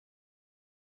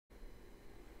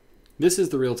This is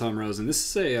the real-time rows, and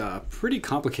this is a pretty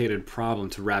complicated problem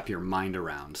to wrap your mind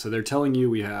around. So they're telling you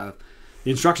we have,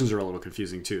 the instructions are a little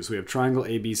confusing too. So we have triangle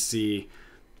ABC,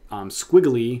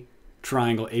 squiggly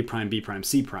triangle A prime, B prime,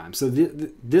 C prime. So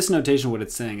this notation, what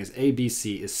it's saying is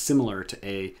ABC is similar to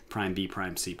A prime, B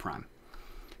prime, C prime.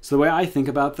 So the way I think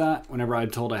about that, whenever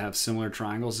I'm told I have similar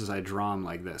triangles, is I draw them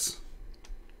like this.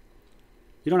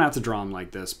 You don't have to draw them like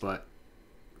this, but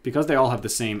because they all have the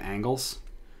same angles,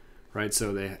 right?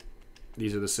 So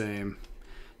these are the same.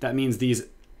 That means these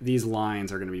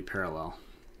lines are going to be parallel,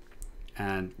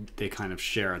 and they kind of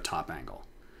share a top angle.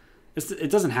 It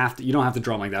doesn't have to. You don't have to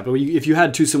draw them like that. But if you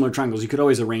had two similar triangles, you could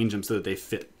always arrange them so that they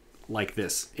fit like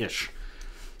this-ish.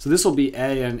 So this will be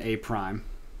A and A prime,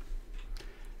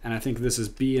 and I think this is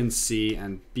B and C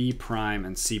and B prime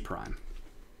and C prime.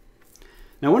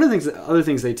 Now, one of the other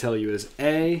things they tell you is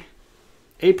A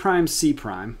prime C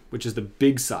prime, which is the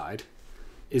big side,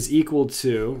 is equal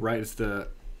to, right, it's the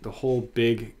whole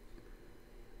big,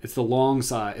 it's the long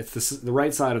side, it's the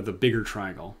right side of the bigger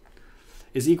triangle,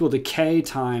 is equal to K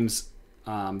times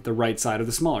the right side of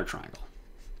the smaller triangle.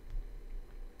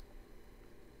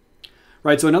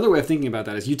 Right, so another way of thinking about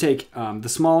that is you take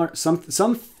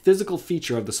some physical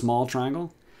feature of the small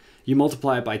triangle, you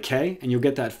multiply it by K, and you'll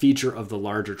get that feature of the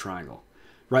larger triangle.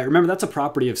 Right, remember that's a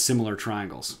property of similar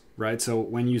triangles, right? So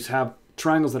when you have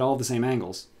triangles that all have the same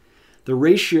angles, the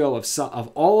ratio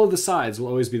of all of the sides will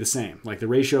always be the same. Like the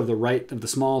ratio of the right of the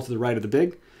small to the right of the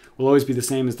big will always be the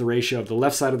same as the ratio of the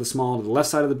left side of the small to the left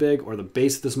side of the big, or the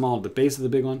base of the small to the base of the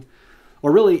big one.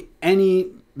 Or really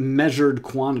any measured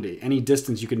quantity, any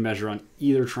distance you can measure on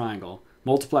either triangle,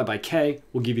 multiplied by K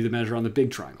will give you the measure on the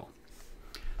big triangle.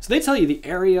 So they tell you the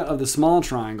area of the small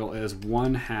triangle is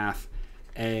 1/2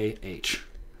 AH.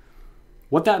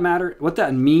 What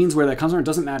that means, where that comes from, it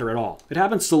doesn't matter at all. It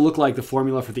happens to look like the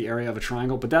formula for the area of a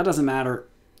triangle, but that doesn't matter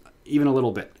even a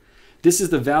little bit. This is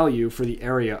the value for the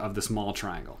area of the small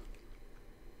triangle.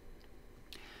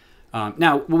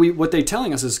 Now, what they're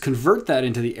telling us is convert that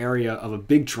into the area of a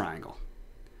big triangle.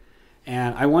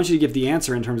 And I want you to give the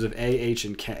answer in terms of A, H,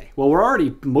 and K. Well, we're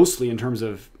already mostly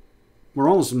we're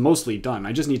almost mostly done.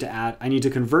 I just need to add, I need to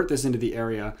convert this into the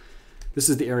area. This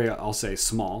is the area, I'll say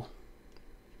small.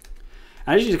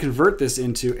 I need to convert this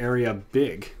into area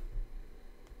big.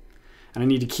 And I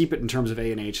need to keep it in terms of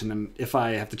A and H. And then if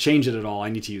I have to change it at all, I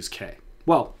need to use K.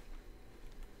 Well,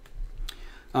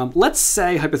 let's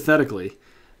say hypothetically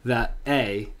that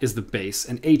A is the base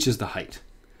and H is the height.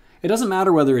 It doesn't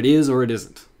matter whether it is or it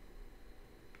isn't.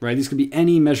 Right? These could be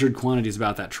any measured quantities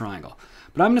about that triangle.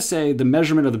 But I'm going to say the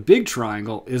measurement of the big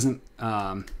triangle isn't,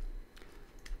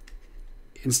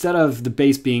 instead of the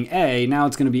base being A, now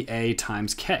it's going to be A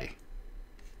times K.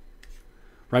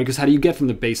 Right? Because how do you get from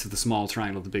the base of the small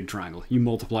triangle to the big triangle? You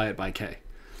multiply it by K.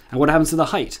 And what happens to the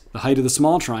height? The height of the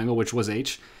small triangle, which was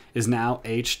H, is now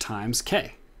H times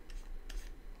K.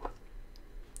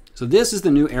 So this is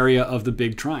the new area of the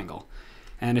big triangle.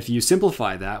 And if you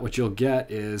simplify that, what you'll get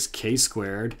is K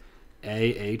squared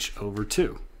AH over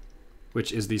 2,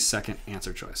 which is the second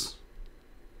answer choice.